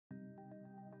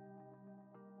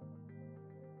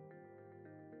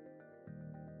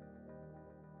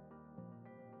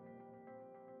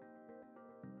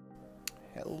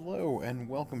Hello and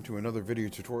welcome to another video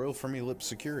tutorial from Ellipse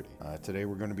Security. Today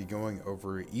we're going to be going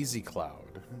over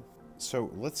EZCloud.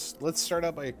 So let's start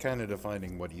out by kind of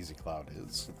defining what EZCloud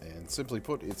is. And simply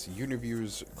put, it's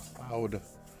UniView's cloud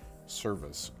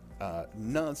service.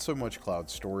 Not so much cloud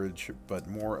storage, but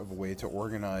more of a way to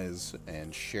organize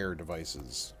and share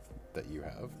devices that you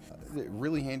have.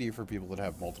 Really handy for people that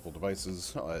have multiple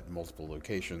devices at multiple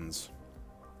locations,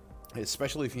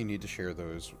 especially if you need to share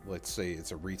those. Let's say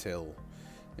it's a retail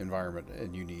environment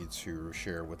and you need to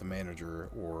share with a manager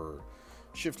or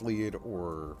shift lead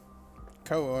or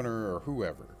co-owner or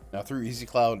whoever. Now through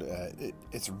EZCloud,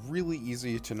 it's really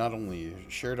easy to not only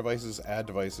share devices, add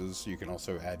devices, you can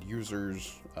also add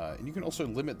users, and you can also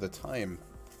limit the time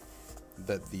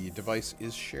that the device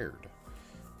is shared.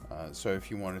 So if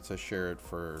you wanted to share it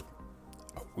for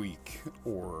a week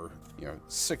or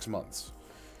 6 months,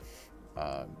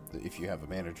 if you have a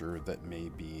manager that may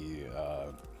be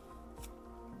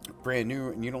brand new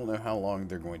and you don't know how long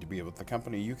they're going to be with the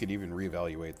company, you could even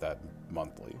reevaluate that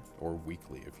monthly or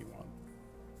weekly if you want.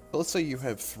 But let's say you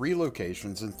have 3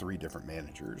 locations and 3 different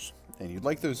managers, and you'd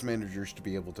like those managers to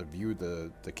be able to view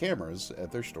the cameras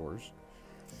at their stores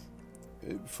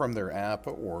from their app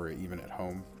or even at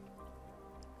home.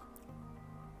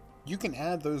 You can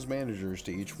add those managers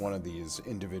to each one of these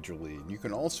individually, and you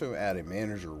can also add a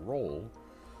manager role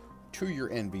to your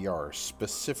NVR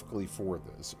specifically for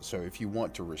this. So if you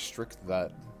want to restrict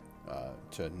that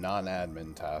to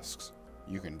non-admin tasks,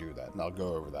 you can do that, and I'll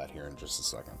go over that here in just a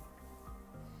second.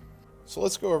 So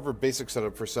let's go over basic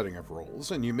setup for setting up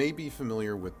roles, and you may be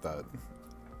familiar with that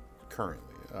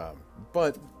currently,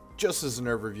 but just as an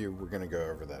overview, we're going to go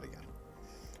over that again.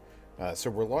 So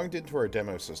we're logged into our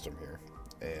demo system here,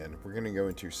 and we're going to go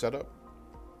into setup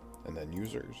and then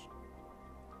users,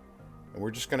 and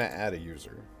we're just going to add a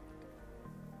user.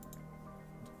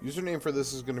 Username for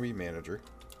this is going to be manager.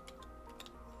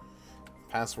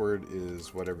 Password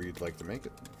is whatever you'd like to make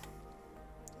it.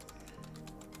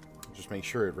 Just make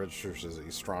sure it registers as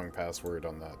a strong password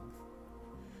on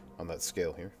that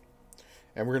scale here.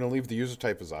 And we're going to leave the user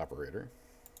type as operator.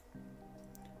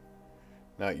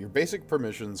 Now your basic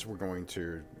permissions we're going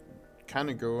to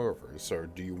kind of go over. So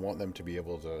do you want them to be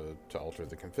able to alter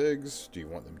the configs? Do you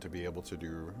want them to be able to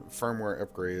do firmware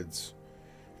upgrades?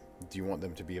 Do you want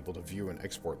them to be able to view and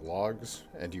export logs?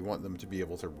 And do you want them to be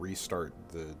able to restart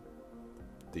the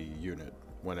unit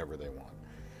whenever they want?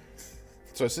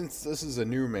 So since this is a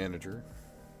new manager,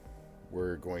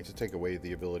 we're going to take away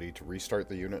the ability to restart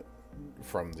the unit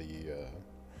from the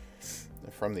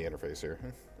interface here.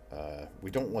 We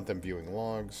don't want them viewing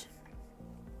logs.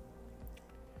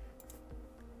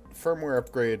 Firmware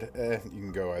upgrade, you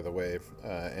can go either way.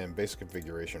 And basic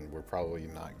configuration, we're probably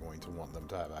not going to want them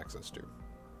to have access to.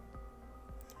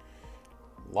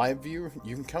 Live view,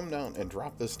 you can come down and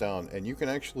drop this down, and you can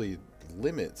actually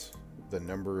limit the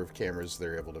number of cameras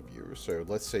they're able to view. So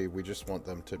let's say we just want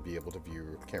them to be able to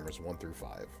view cameras 1 through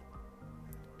 5.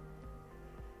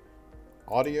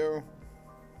 Audio,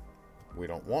 we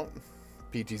don't want.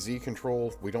 PTZ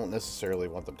control, we don't necessarily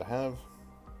want them to have.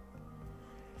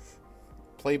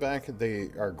 Playback, they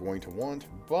are going to want,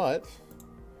 but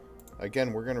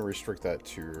again, we're going to restrict that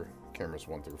to cameras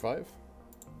 1 through 5.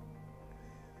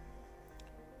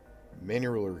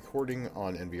 Manual recording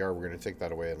on NVR, we're going to take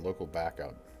that away, and local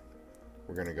backup,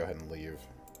 we're going to go ahead and leave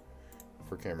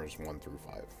for cameras 1 through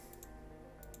 5.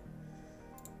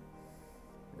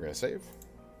 We're going to save.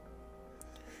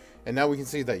 And now we can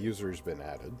see that user has been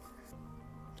added.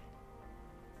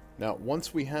 Now,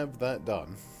 once we have that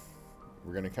done,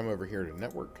 we're going to come over here to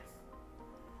network,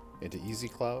 into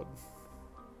EZCloud.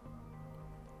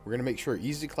 We're going to make sure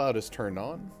EZCloud is turned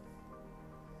on.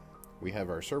 We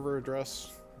have our server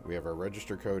address. We have our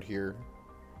register code here.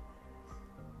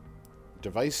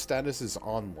 Device status is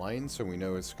online, so we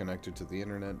know it's connected to the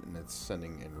internet and it's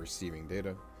sending and receiving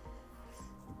data.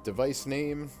 Device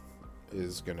name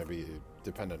is going to be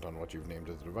dependent on what you've named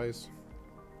the device.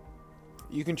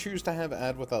 You can choose to have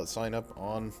add without sign up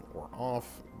on or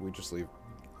off. We just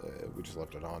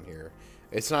left it on here.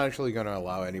 It's not actually going to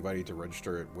allow anybody to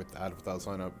register it with add without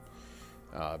sign up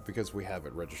because we have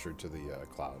it registered to the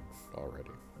cloud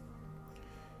already.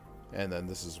 And then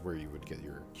this is where you would get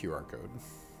your QR code.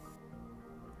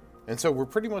 And so we're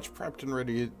pretty much prepped and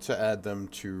ready to add them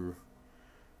to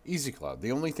EZCloud.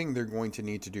 The only thing they're going to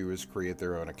need to do is create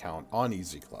their own account on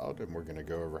EZCloud, and we're going to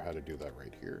go over how to do that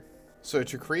right here. So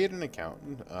to create an account,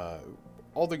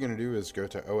 all they're going to do is go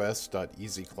to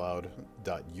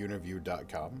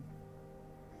os.ezcloud.uniview.com.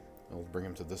 It'll bring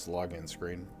them to this login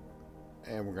screen,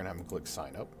 and we're going to have them click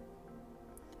sign up.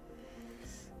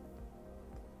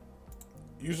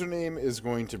 Username is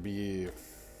going to be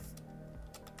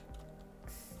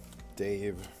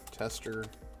Dave tester.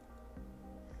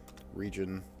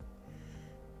 Region.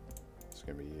 It's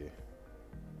going to be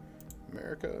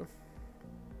America.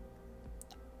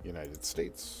 United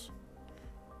States.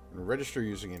 And register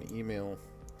using an email.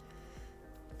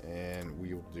 And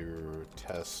we will do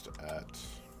test at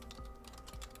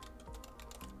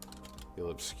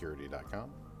elipsecurity.com.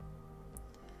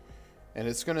 And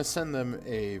it's going to send them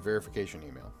a verification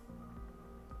email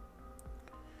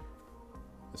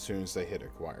as soon as they hit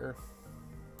acquire.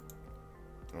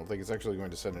 I don't think it's actually going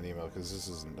to send an email because this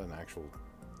isn't an actual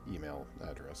email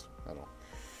address at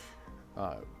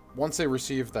all. Once they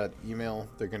receive that email,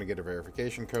 they're going to get a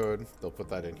verification code. They'll put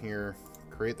that in here,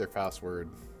 create their password,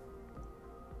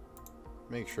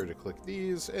 make sure to click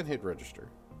these, and hit register.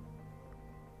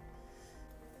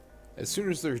 As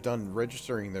soon as they're done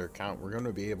registering their account, we're going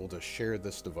to be able to share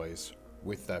this device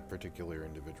with that particular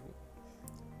individual.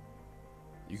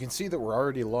 You can see that we're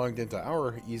already logged into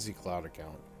our EZCloud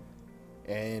account,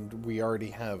 and we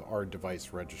already have our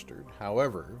device registered.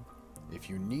 However, if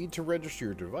you need to register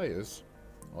your device,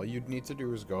 all you'd need to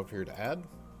do is go up here to add,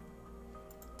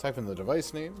 type in the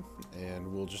device name, and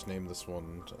we'll just name this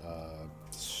one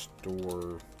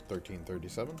Store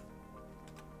 1337.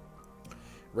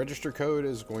 Register code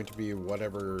is going to be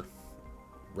whatever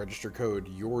register code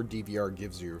your DVR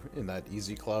gives you in that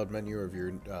EZCloud menu of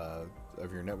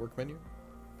your network menu.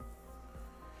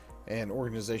 And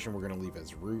organization we're going to leave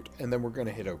as root, and then we're going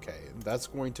to hit OK. That's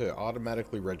going to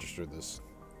automatically register this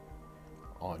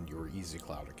on your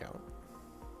EZCloud account.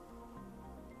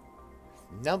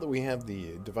 Now that we have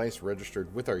the device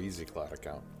registered with our EZCloud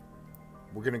account,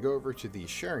 we're going to go over to the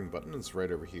sharing button. It's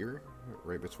right over here,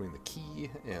 right between the key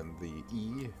and the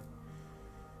E.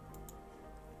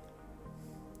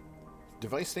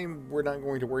 Device name we're not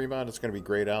going to worry about. It's going to be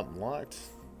grayed out and locked.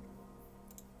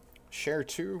 Share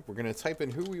to, we're going to type in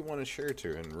who we want to share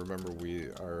to, and remember we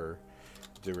are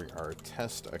doing our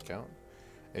test account.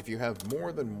 If you have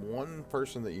more than one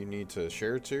person that you need to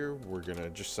share to, we're going to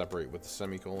just separate with the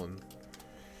semicolon,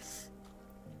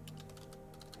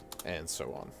 and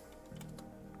so on.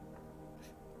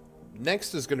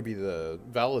 Next is going to be the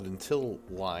valid until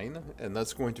line, and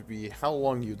that's going to be how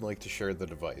long you'd like to share the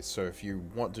device. So if you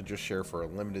want to just share for a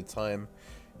limited time,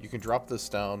 you can drop this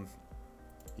down.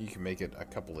 You can make it a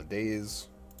couple of days.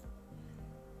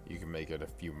 You can make it a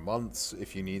few months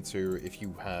if you need to. If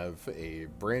you have a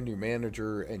brand new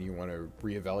manager and you want to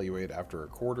reevaluate after a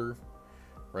quarter,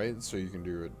 right? So you can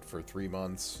do it for 3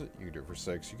 months, you can do it for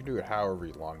 6, you can do it however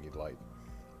long you'd like.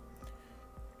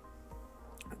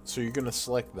 So you're going to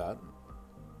select that,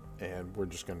 and we're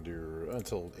just going to do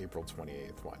until April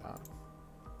 28th, why not?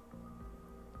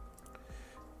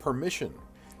 Permission.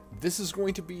 This is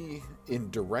going to be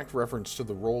in direct reference to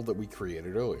the role that we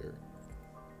created earlier.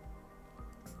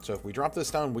 So if we drop this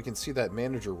down, we can see that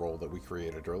manager role that we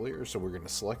created earlier, so we're going to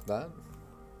select that.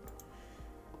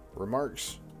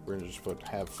 Remarks, we're going to just put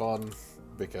have fun,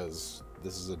 because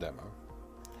this is a demo.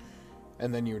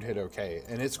 And then you would hit OK,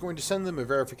 and it's going to send them a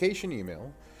verification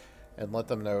email and let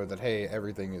them know that, hey,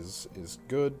 everything is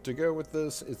good to go with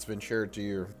this. It's been shared to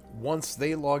you. Once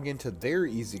they log into their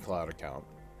EZCloud account,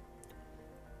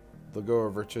 they'll go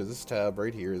over to this tab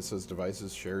right here. It says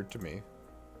devices shared to me,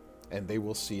 and they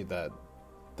will see that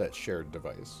shared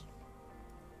device.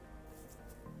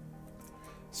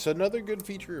 So another good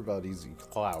feature about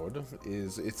EZCloud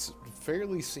is its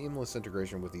fairly seamless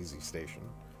integration with EZStation.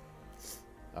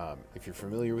 If you're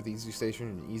familiar with EZStation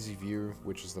and UniView,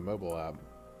 which is the mobile app,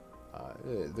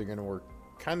 they're going to work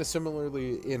kind of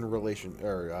similarly in relation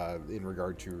or in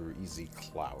regard to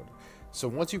EZCloud. So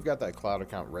once you've got that cloud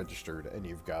account registered and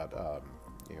you've got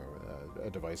a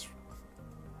device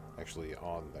actually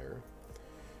on there,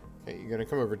 okay, you're going to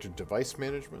come over to device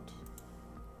management,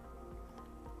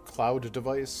 cloud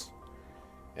device,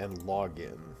 and log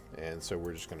in. And so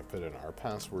we're just going to put in our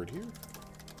password here.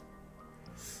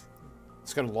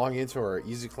 It's going to log into our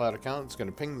EZCloud account. It's going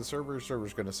to ping the server. The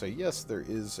server's going to say, yes, there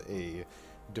is a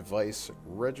device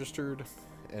registered.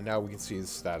 And now we can see the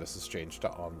status has changed to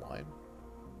online.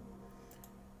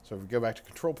 So if we go back to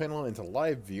control panel into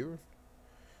live view,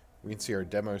 we can see our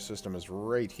demo system is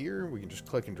right here. We can just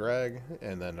click and drag,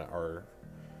 and then our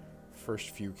first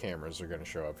few cameras are going to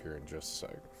show up here in just a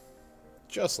sec.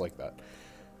 Just like that.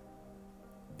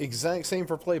 Exact same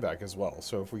for playback as well.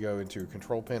 So if we go into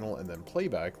control panel and then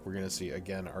playback, we're going to see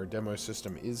again our demo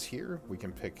system is here. We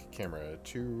can pick camera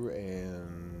 2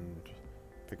 and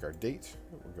pick our date.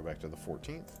 We'll go back to the 14th.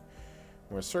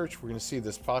 We're going to search. We're going to see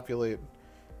this populate,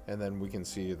 and then we can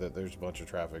see that there's a bunch of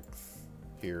traffic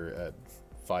here at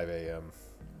 5 a.m.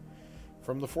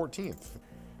 from the 14th.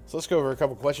 So let's go over a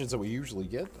couple questions that we usually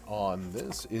get on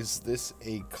this. Is this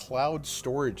a cloud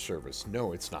storage service?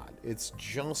 No, it's not. It's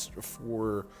just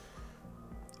for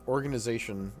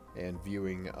organization and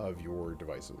viewing of your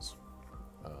devices.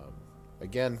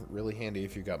 Again, really handy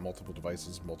if you've got multiple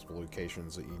devices, multiple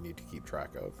locations that you need to keep track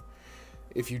of.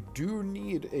 If you do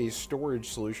need a storage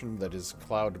solution that is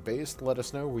cloud-based, let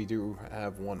us know. We do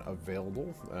have one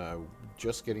available.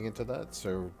 Just getting into that,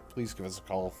 so please give us a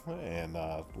call and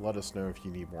let us know if you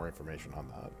need more information on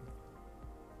that.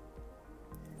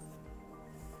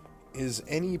 Is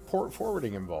any port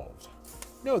forwarding involved?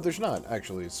 No, there's not,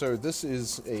 actually. So this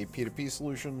is a P2P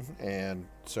solution, and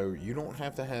so you don't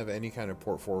have to have any kind of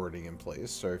port forwarding in place.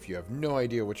 So if you have no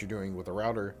idea what you're doing with a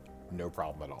router, no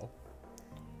problem at all.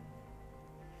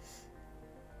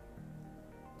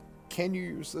 Can you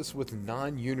use this with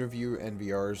non-UniView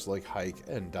NVRs like Hike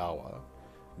and Dawa?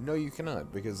 No, you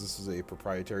cannot, because this is a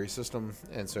proprietary system,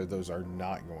 and so those are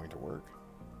not going to work.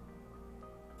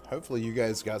 Hopefully you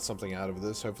guys got something out of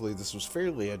this. Hopefully this was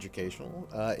fairly educational.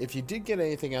 If you did get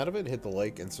anything out of it, hit the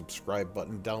like and subscribe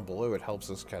button down below. It helps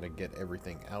us kind of get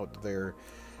everything out there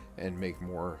and make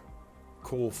more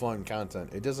cool, fun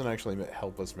content. It doesn't actually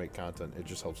help us make content. It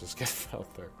just helps us get it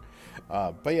out there.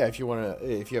 But yeah, if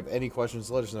you have any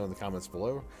questions, let us know in the comments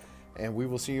below, and we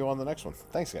will see you on the next one.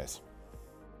 Thanks, guys.